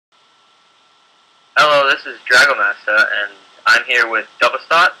Hello, this is Dragomasta, and I'm here with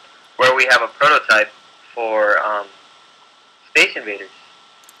Dubastot, where we have a prototype for Space Invaders.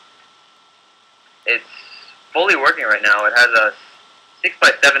 It's fully working right now. It has a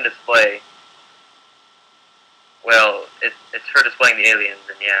 6x7 display. Well, it's for displaying the aliens,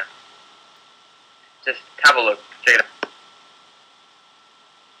 and yeah. Just have a look. Check it out.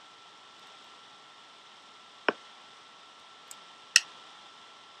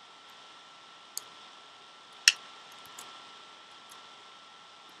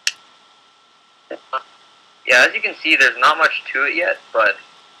 Yeah, as you can see, there's not much to it yet, but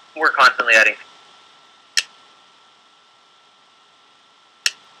we're constantly adding.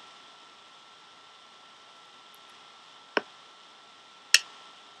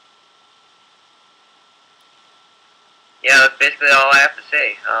 Yeah, that's basically all I have to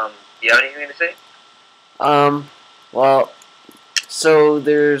say. Do you have anything to say? Well, so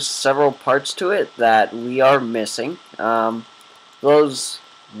there's several parts to it that we are missing. Those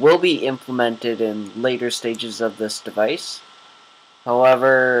will be implemented in later stages of this device.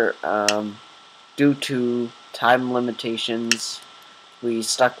 However, due to time limitations, we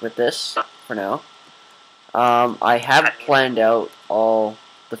stuck with this for now. I have planned out all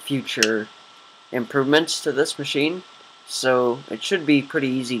the future improvements to this machine, so it should be pretty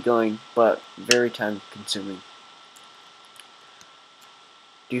easy going, but very time consuming.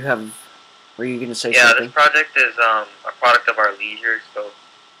 Do you have? Were you gonna say something? Yeah, this project is a product of our leisure, so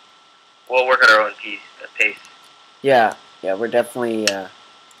we'll work at our own pace. Yeah, we're definitely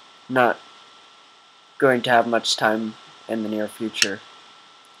not going to have much time in the near future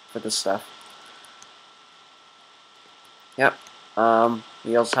for this stuff. Yep.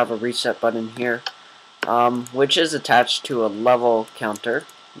 We also have a reset button here, which is attached to a level counter,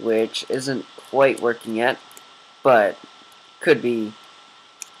 which isn't quite working yet, but could be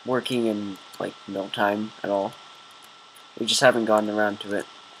working in like no time at all. We just haven't gotten around to it.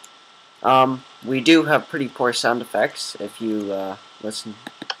 We do have pretty poor sound effects if you listen.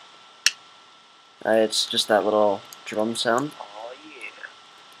 It's just that little drum sound. Oh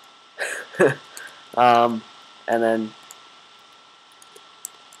yeah. And then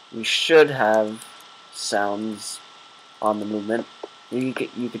we should have sounds on the movement. You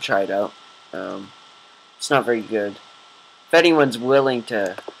could try it out. It's not very good. If anyone's willing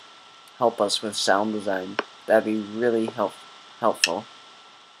to help us with sound design, that'd be really helpful,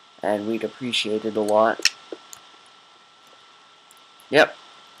 and we'd appreciate it a lot. Yep.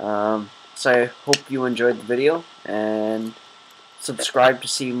 So I hope you enjoyed the video, and subscribe to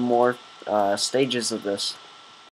see more stages of this.